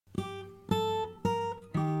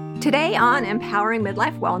Today on Empowering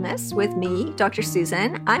Midlife Wellness with me, Dr.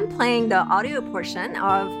 Susan, I'm playing the audio portion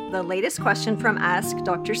of the latest question from Ask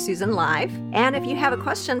Dr. Susan Live. And if you have a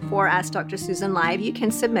question for Ask Dr. Susan Live, you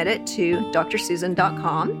can submit it to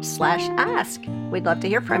drsusan.com/ask. We'd love to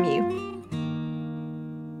hear from you.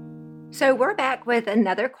 So we're back with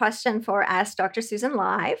another question for Ask Dr. Susan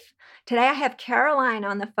Live. Today I have Caroline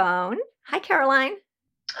on the phone. Hi, Caroline.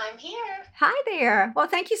 I'm here. Hi there. Well,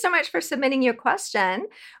 thank you so much for submitting your question.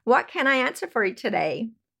 What can I answer for you today?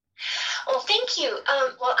 Well, thank you.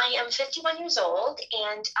 Well, I am 51 years old,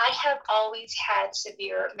 and I have always had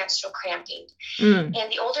severe menstrual cramping. And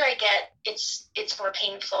the older I get, it's more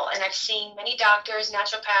painful. And I've seen many doctors,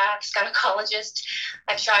 naturopaths, gynecologists.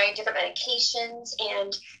 I've tried different medications,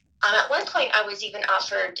 and at one point, I was even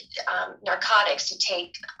offered narcotics to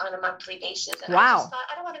take on a monthly basis. And Wow. I just thought,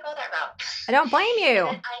 I don't want to go that route. I don't blame you.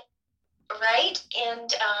 Right?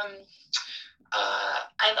 And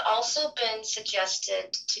I've also been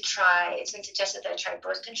suggested that I try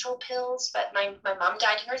birth control pills, but my mom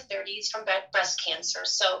died in her 30s from breast cancer.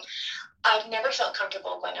 So I've never felt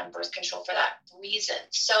comfortable going on birth control for that reason.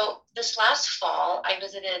 So this last fall, I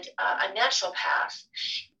visited a naturopath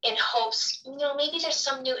in hopes, maybe there's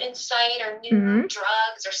some new insight or new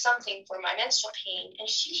drugs or something for my menstrual pain. And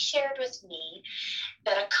she shared with me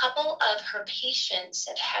that a couple of her patients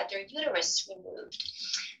have had their uterus removed,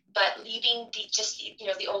 but leaving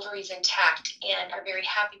the ovaries intact, and are very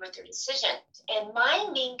happy with their decision. And my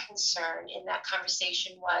main concern in that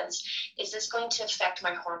conversation was, is this going to affect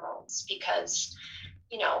my hormones? Because,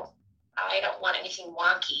 I don't want anything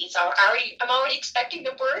wonky. I'm already expecting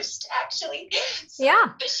the worst, actually.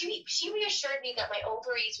 Yeah. But she reassured me that my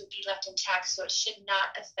ovaries would be left intact, so it should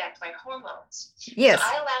not affect my hormones. Yes. So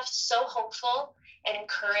I left so hopeful and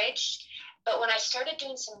encouraged. But when I started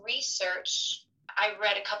doing some research, I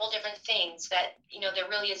read a couple different things that, there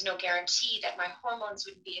really is no guarantee that my hormones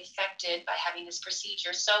would be affected by having this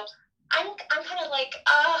procedure. So I'm kind of like,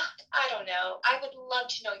 I don't know. I would love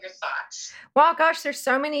to know your thoughts. Well, gosh, there's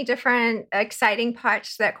so many different exciting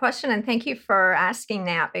parts to that question. And thank you for asking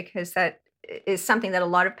that, because that is something that a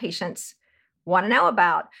lot of patients want to know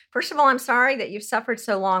about. First of all, I'm sorry that you've suffered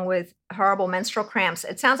so long with horrible menstrual cramps.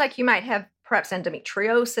 It sounds like you might have perhaps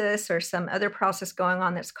endometriosis or some other process going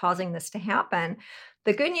on that's causing this to happen.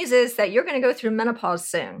 The good news is that you're going to go through menopause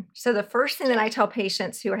soon. So the first thing that I tell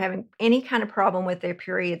patients who are having any kind of problem with their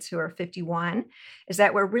periods who are 51 is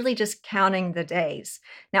that we're really just counting the days.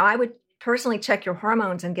 Now, I would personally check your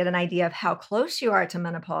hormones and get an idea of how close you are to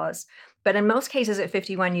menopause. But in most cases at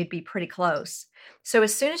 51, you'd be pretty close. So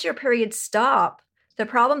as soon as your periods stop, the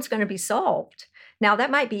problem's going to be solved. Now, that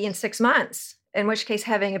might be in 6 months, in which case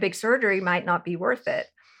having a big surgery might not be worth it.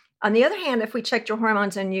 On the other hand, if we checked your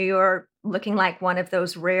hormones and you're looking like one of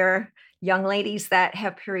those rare young ladies that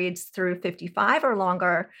have periods through 55 or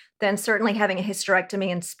longer, then certainly having a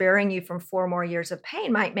hysterectomy and sparing you from 4 more years of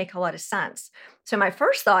pain might make a lot of sense. So my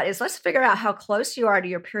first thought is, let's figure out how close you are to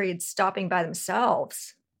your periods stopping by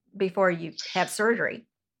themselves before you have surgery.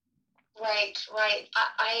 Right.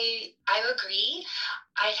 I agree.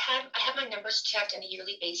 I have my numbers checked on a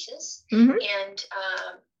yearly basis, and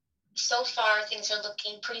so far things are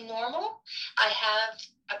looking pretty normal. I have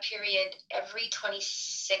a period every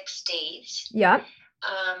 26 days. Yeah.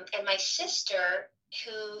 And my sister,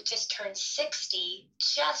 who just turned 60,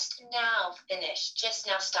 just now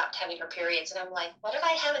stopped having her periods. And I'm like, what if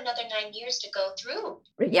I have another 9 years to go through?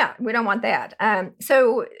 Yeah, we don't want that.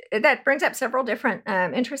 So that brings up several different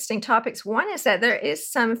interesting topics. One is that there is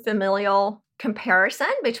some familial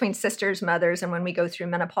comparison between sisters, mothers, and when we go through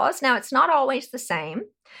menopause. Now, it's not always the same,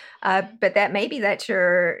 but that may be that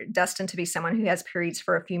you're destined to be someone who has periods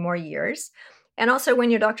for a few more years. And also,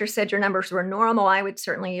 when your doctor said your numbers were normal, I would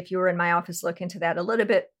certainly, if you were in my office, look into that a little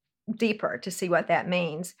bit deeper to see what that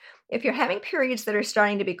means. If you're having periods that are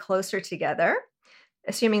starting to be closer together,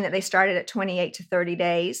 assuming that they started at 28 to 30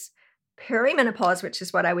 days, perimenopause, which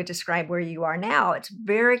is what I would describe where you are now, it's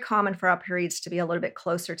very common for our periods to be a little bit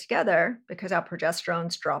closer together because our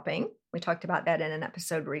progesterone's dropping. We talked about that in an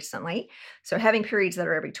episode recently. So having periods that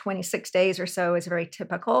are every 26 days or so is very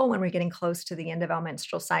typical when we're getting close to the end of our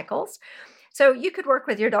menstrual cycles. So you could work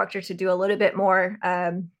with your doctor to do a little bit more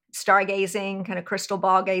stargazing, kind of crystal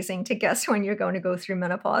ball gazing to guess when you're going to go through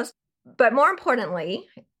menopause. But more importantly,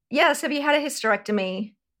 yes, if you had a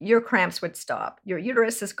hysterectomy, your cramps would stop. Your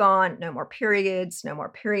uterus is gone, no more periods, no more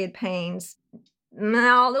period pains.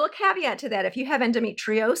 Now, a little caveat to that, if you have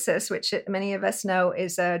endometriosis, which many of us know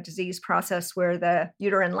is a disease process where the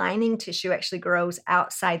uterine lining tissue actually grows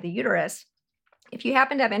outside the uterus, If you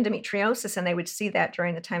happen to have endometriosis and they would see that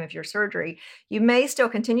during the time of your surgery, you may still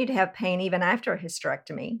continue to have pain even after a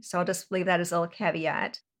hysterectomy. So I'll just leave that as a little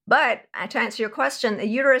caveat. But to answer your question, the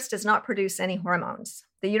uterus does not produce any hormones.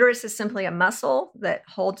 The uterus is simply a muscle that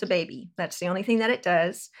holds a baby. That's the only thing that it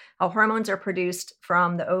does. Our hormones are produced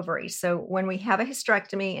from the ovaries. So when we have a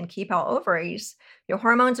hysterectomy and keep our ovaries, your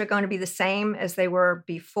hormones are going to be the same as they were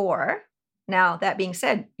before. Now, that being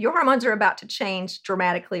said, your hormones are about to change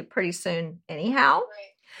dramatically pretty soon anyhow.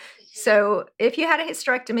 Right. So if you had a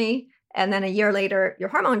hysterectomy and then a year later your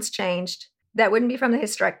hormones changed, that wouldn't be from the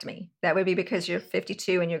hysterectomy. That would be because you're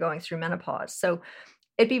 52 and you're going through menopause. So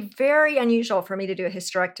it'd be very unusual for me to do a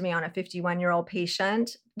hysterectomy on a 51-year-old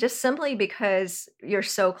patient, just simply because you're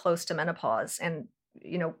so close to menopause and,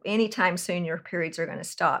 anytime soon your periods are going to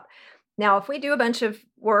stop. Now, if we do a bunch of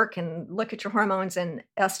work and look at your hormones and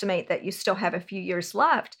estimate that you still have a few years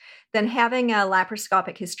left, then having a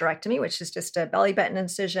laparoscopic hysterectomy, which is just a belly button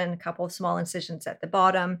incision, a couple of small incisions at the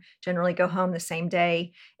bottom, generally go home the same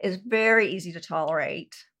day, is very easy to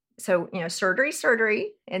tolerate. So,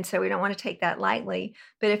 surgery, and so we don't want to take that lightly.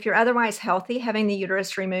 But if you're otherwise healthy, having the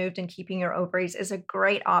uterus removed and keeping your ovaries is a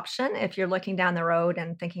great option if you're looking down the road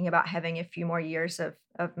and thinking about having a few more years of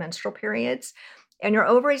menstrual periods. And your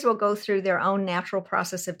ovaries will go through their own natural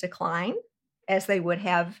process of decline as they would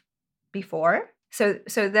have before. So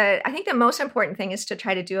I think the most important thing is to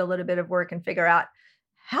try to do a little bit of work and figure out,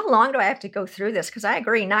 how long do I have to go through this? Because I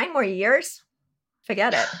agree, 9 more years,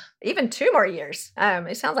 forget it. Even 2 more years.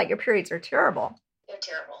 It sounds like your periods are terrible. They're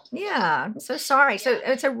terrible. Yeah, I'm so sorry. So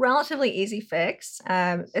it's a relatively easy fix,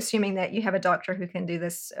 assuming that you have a doctor who can do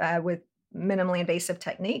this with minimally invasive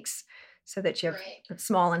techniques, so that you have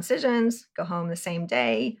small incisions, go home the same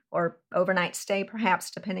day, or overnight stay,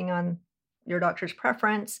 perhaps, depending on your doctor's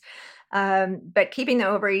preference. But keeping the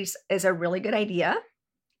ovaries is a really good idea,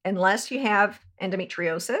 unless you have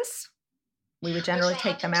endometriosis. We would generally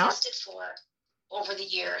take them out. Tested for over the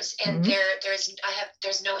years, and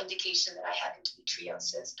there's no indication that I have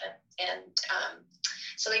endometriosis, and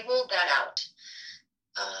so they ruled that out.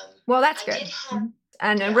 Well, that's good.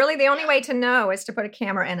 And really the only way to know is to put a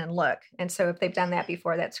camera in and look. And so if they've done that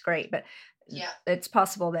before, that's great. But it's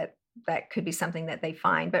possible that could be something that they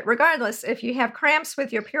find. But regardless, if you have cramps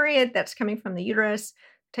with your period that's coming from the uterus,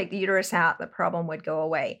 take the uterus out, the problem would go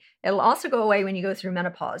away. It'll also go away when you go through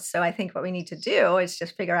menopause. So I think what we need to do is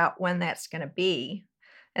just figure out when that's going to be.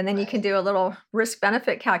 And then you can do a little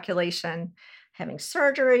risk-benefit calculation, having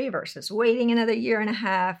surgery versus waiting another year and a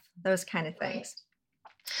half, those kind of things.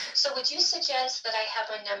 So would you suggest that I have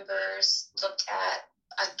my numbers looked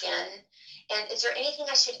at again? And is there anything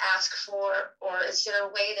I should ask for, or is there a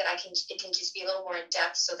way that it can just be a little more in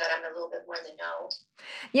depth so that I'm a little bit more in the know?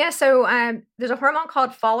 Yeah, so there's a hormone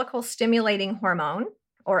called follicle stimulating hormone,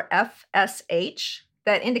 or FSH,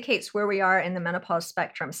 that indicates where we are in the menopause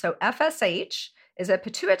spectrum. So FSH is a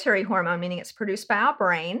pituitary hormone, meaning it's produced by our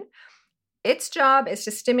brain. Its job is to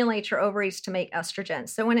stimulate your ovaries to make estrogen.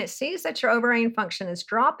 So when it sees that your ovarian function is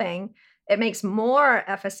dropping, it makes more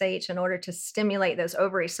FSH in order to stimulate those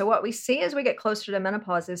ovaries. So what we see as we get closer to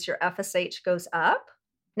menopause is your FSH goes up.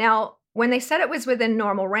 Now, when they said it was within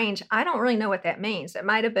normal range, I don't really know what that means. It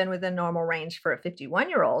might have been within normal range for a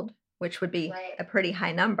 51-year-old, which would be a pretty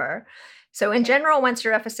high number. So in general, once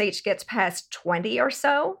your FSH gets past 20 or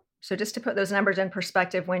so just to put those numbers in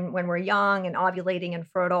perspective, when we're young and ovulating and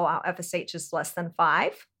fertile, our FSH is less than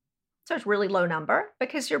 5. So it's a really low number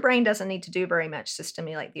because your brain doesn't need to do very much to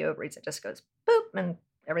stimulate the ovaries. It just goes boop and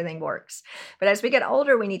everything works. But as we get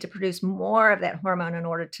older, we need to produce more of that hormone in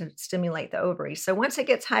order to stimulate the ovaries. So once it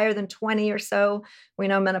gets higher than 20 or so, we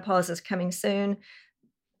know menopause is coming soon.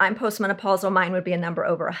 I'm postmenopausal. Mine would be a number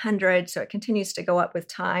over 100. So it continues to go up with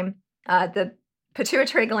time. The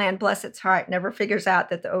pituitary gland, bless its heart, never figures out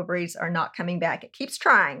that the ovaries are not coming back. It keeps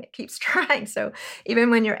trying. So even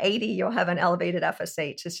when you're 80, you'll have an elevated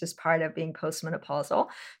FSH. It's just part of being postmenopausal.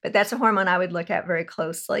 But that's a hormone I would look at very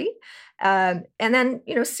closely. And then,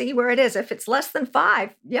 see where it is. If it's less than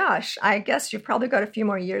 5, I guess you've probably got a few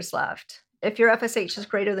more years left. If your FSH is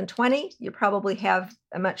greater than 20, you probably have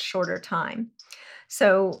a much shorter time.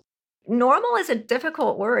 So normal is a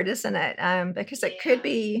difficult word, isn't it? Because it could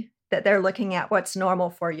be that they're looking at what's normal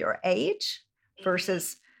for your age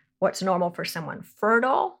versus what's normal for someone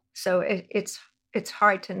fertile. So it's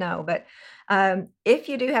hard to know. But if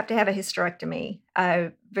you do have to have a hysterectomy,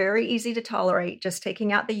 very easy to tolerate, just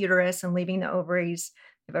taking out the uterus and leaving the ovaries.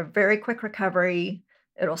 You have a very quick recovery.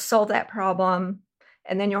 It'll solve that problem.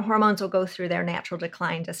 And then your hormones will go through their natural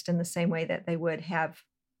decline just in the same way that they would have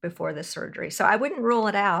before the surgery. So I wouldn't rule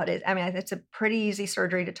it out. It's a pretty easy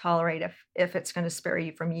surgery to tolerate if it's going to spare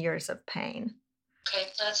you from years of pain. Okay,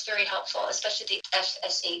 that's very helpful, especially the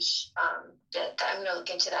FSH. I'm going to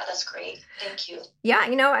look into that. That's great. Thank you.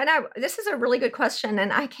 Yeah, this is a really good question,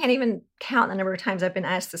 and I can't even count the number of times I've been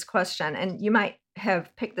asked this question, and you might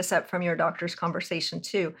have picked this up from your doctor's conversation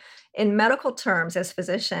too. In medical terms, as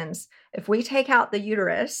physicians, if we take out the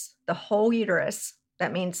uterus, the whole uterus,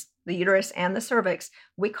 that means the uterus and the cervix,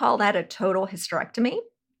 we call that a total hysterectomy,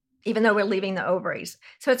 even though we're leaving the ovaries.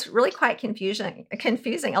 So it's really quite confusing.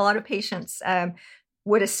 A lot of patients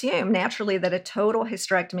would assume naturally that a total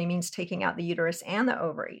hysterectomy means taking out the uterus and the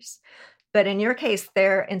ovaries. But in your case,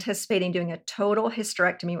 they're anticipating doing a total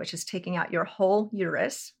hysterectomy, which is taking out your whole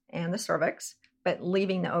uterus and the cervix, but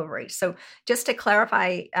leaving the ovaries. So just to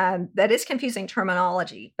clarify, that is confusing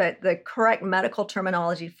terminology, but the correct medical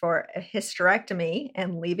terminology for a hysterectomy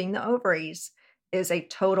and leaving the ovaries is a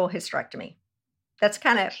total hysterectomy. That's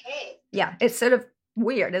kind of, yeah, it's sort of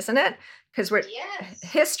weird, isn't it? Because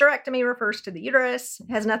hysterectomy refers to the uterus,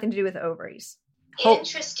 has nothing to do with the ovaries.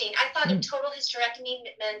 Interesting. I thought a total hysterectomy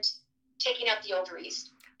meant taking out the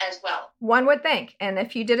ovaries as well. One would think. And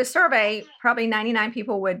if you did a survey, probably 99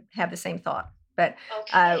 people would have the same thought. But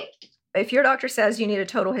if your doctor says you need a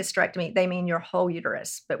total hysterectomy, they mean your whole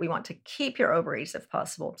uterus. But we want to keep your ovaries if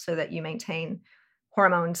possible so that you maintain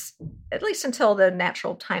hormones, at least until the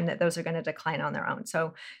natural time that those are going to decline on their own.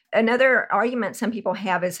 So another argument some people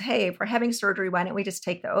have is, hey, if we're having surgery, why don't we just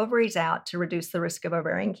take the ovaries out to reduce the risk of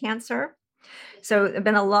ovarian cancer? So there have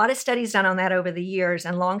been a lot of studies done on that over the years.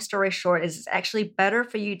 And long story short, is it's actually better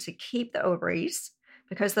for you to keep the ovaries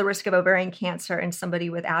because the risk of ovarian cancer in somebody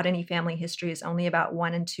without any family history is only about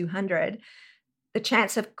 1 in 200. The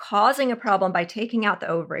chance of causing a problem by taking out the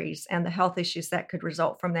ovaries and the health issues that could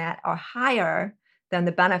result from that are higher than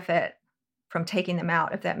the benefit from taking them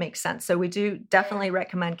out, if that makes sense. So we do definitely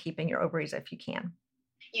recommend keeping your ovaries if you can.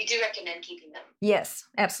 You do recommend keeping them? Yes,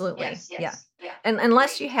 absolutely. Yes. And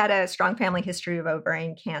unless you had a strong family history of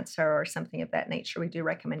ovarian cancer or something of that nature, we do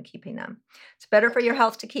recommend keeping them. It's better for your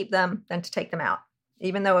health to keep them than to take them out,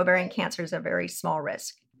 even though ovarian cancer is a very small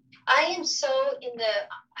risk. I am so on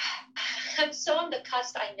the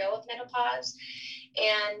cusp, I know, of menopause,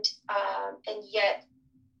 and yet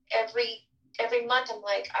every month I'm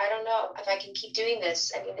like, I don't know if I can keep doing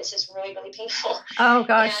this. I mean, this is really, really painful. Oh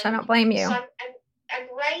gosh, I don't blame you. So I'm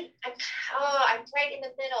right in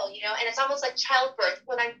the middle, and it's almost like childbirth.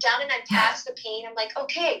 When I'm done and I'm past the pain, I'm like,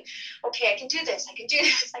 okay, I can do this. I can do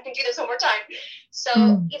this one more time.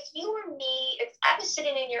 So if you were me, if I was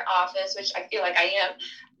sitting in your office, which I feel like I am,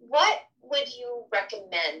 what would you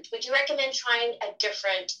recommend? Would you recommend trying a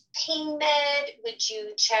different pain med? Would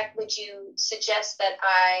you suggest that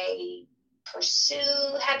I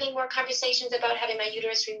pursue having more conversations about having my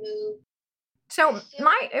uterus removed? So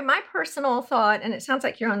my personal thought, and it sounds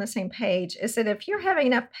like you're on the same page, is that if you're having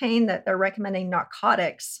enough pain that they're recommending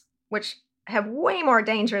narcotics, which have way more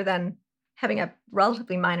danger than having a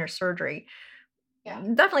relatively minor surgery,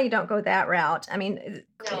 definitely don't go that route. I mean,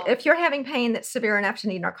 if you're having pain that's severe enough to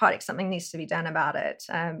need narcotics, something needs to be done about it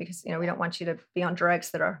because, we don't want you to be on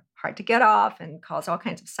drugs that are hard to get off and cause all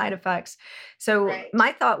kinds of side effects. So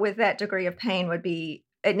my thought with that degree of pain would be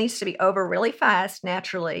it needs to be over really fast,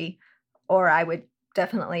 naturally, or I would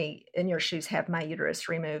definitely, in your shoes, have my uterus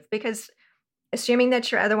removed because assuming that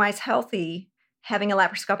you're otherwise healthy, having a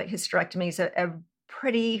laparoscopic hysterectomy is a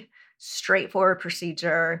pretty straightforward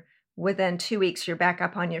procedure. Within 2 weeks, you're back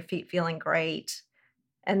up on your feet feeling great,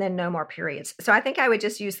 and then no more periods. So I think I would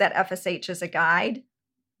just use that FSH as a guide.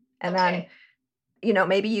 And then,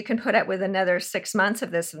 maybe you can put up with another 6 months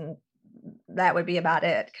of this, and that would be about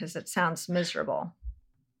it because it sounds miserable.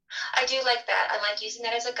 I do like that. I like using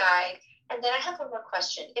that as a guide. And then I have one more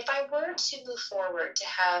question. If I were to move forward to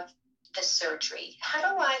have the surgery, how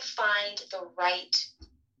do I find the right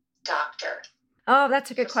doctor? Oh,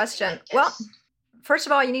 that's a good question. Well, first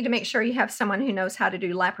of all, you need to make sure you have someone who knows how to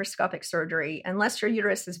do laparoscopic surgery. Unless your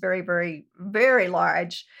uterus is very, very, very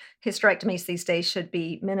large, hysterectomies these days should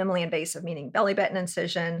be minimally invasive, meaning belly button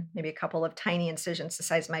incision, maybe a couple of tiny incisions the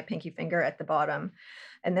size of my pinky finger at the bottom.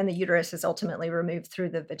 And then the uterus is ultimately removed through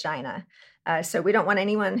the vagina. So we don't want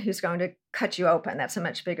anyone who's going to cut you open. That's a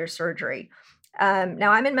much bigger surgery.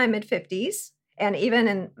 Now, I'm in my mid-50s. And even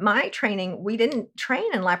in my training, we didn't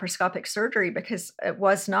train in laparoscopic surgery because it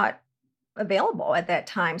was not available at that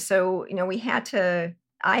time. So, we had to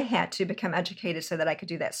I had to become educated so that I could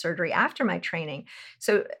do that surgery after my training.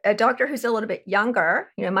 So a doctor who's a little bit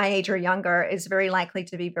younger, my age or younger, is very likely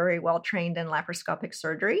to be very well trained in laparoscopic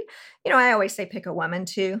surgery. I always say pick a woman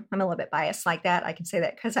too. I'm a little bit biased like that. I can say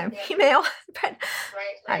that because I'm female, but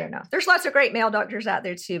right. I don't know. There's lots of great male doctors out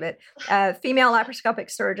there too, but female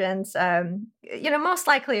laparoscopic surgeons, most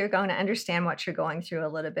likely are going to understand what you're going through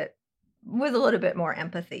with a little bit more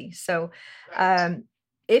empathy. So,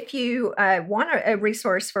 if you want a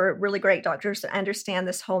resource for really great doctors to understand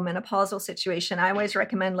this whole menopausal situation, I always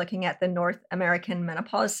recommend looking at the North American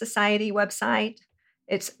Menopause Society website.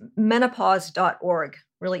 It's menopause.org,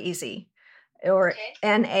 really easy, or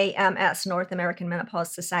NAMS, North American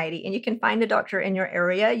Menopause Society. And you can find a doctor in your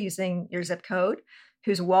area using your zip code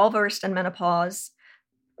who's well-versed in menopause.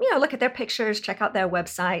 Look at their pictures, check out their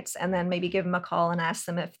websites, and then maybe give them a call and ask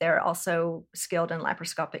them if they're also skilled in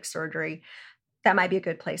laparoscopic surgery. That might be a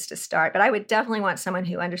good place to start. But I would definitely want someone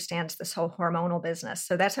who understands this whole hormonal business.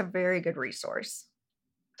 So that's a very good resource.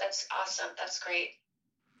 That's awesome. That's great.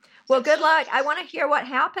 Well, good luck. I want to hear what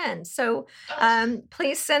happened. So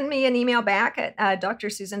please send me an email back at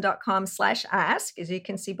drsusan.com/ask, as you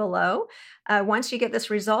can see below, once you get this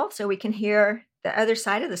resolved, so we can hear the other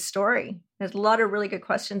side of the story. There's a lot of really good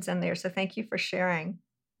questions in there. So thank you for sharing.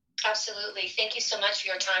 Absolutely. Thank you so much for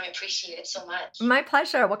your time. I appreciate it so much. My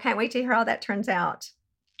pleasure. Well, can't wait to hear how that turns out.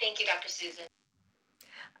 Thank you, Dr. Susan.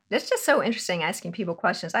 It's just so interesting asking people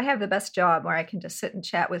questions. I have the best job where I can just sit and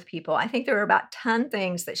chat with people. I think there are about 10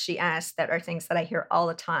 things that she asked that are things that I hear all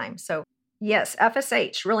the time. So yes,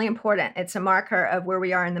 FSH, really important. It's a marker of where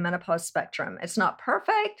we are in the menopause spectrum. It's not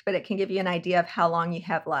perfect, but it can give you an idea of how long you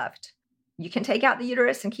have left. You can take out the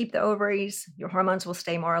uterus and keep the ovaries. Your hormones will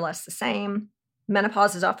stay more or less the same.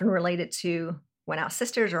 Menopause is often related to when our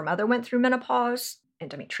sisters or mother went through menopause.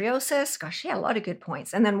 Endometriosis, gosh, she had a lot of good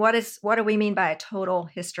points. And then what do we mean by a total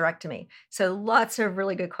hysterectomy? So lots of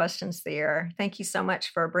really good questions there. Thank you so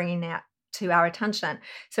much for bringing that to our attention.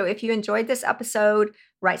 So if you enjoyed this episode,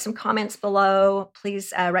 write some comments below.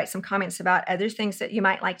 Please write some comments about other things that you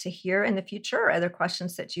might like to hear in the future, or other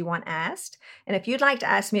questions that you want asked. And if you'd like to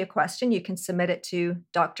ask me a question, you can submit it to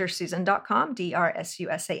drsusan.com,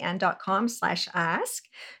 drsusan.com/ask.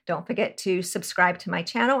 Don't forget to subscribe to my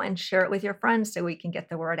channel and share it with your friends so we can get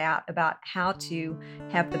the word out about how to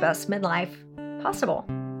have the best midlife possible.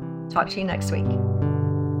 Talk to you next week.